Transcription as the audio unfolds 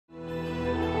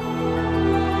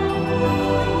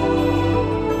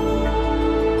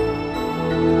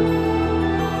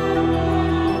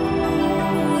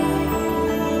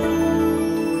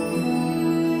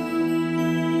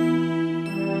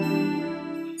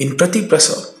In Prati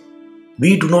Prasav,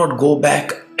 we do not go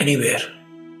back anywhere.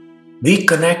 We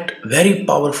connect very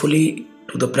powerfully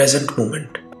to the present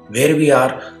moment, where we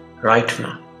are right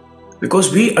now.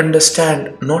 Because we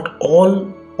understand not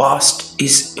all past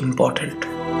is important,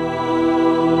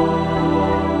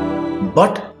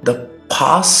 but the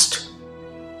past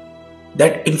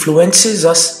that influences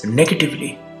us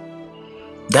negatively,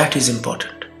 that is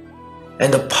important.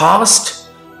 And the past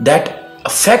that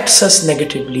affects us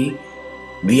negatively,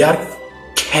 we are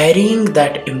carrying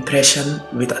that impression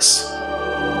with us.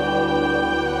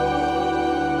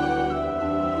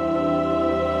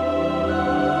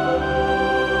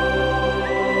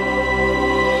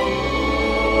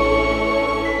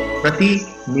 Prati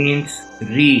means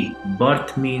re,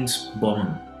 birth means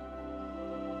born.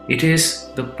 It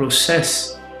is the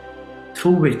process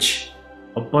through which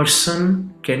a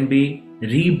person can be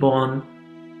reborn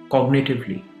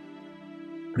cognitively.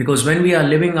 Because when we are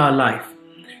living our life,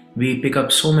 we pick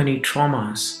up so many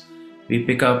traumas, we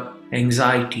pick up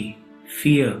anxiety,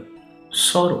 fear,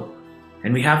 sorrow,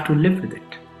 and we have to live with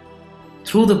it.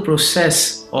 Through the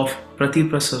process of Prati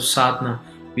Prasav Sadhana,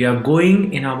 we are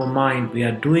going in our mind, we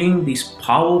are doing these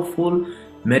powerful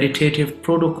meditative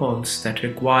protocols that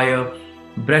require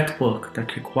breathwork,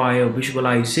 that require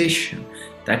visualization,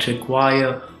 that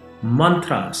require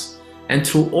mantras. And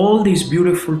through all these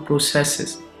beautiful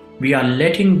processes, we are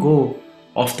letting go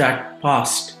of that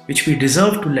past which we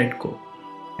deserve to let go.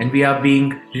 And we are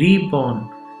being reborn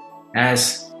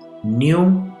as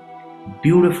new,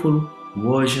 beautiful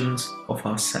versions of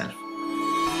ourselves.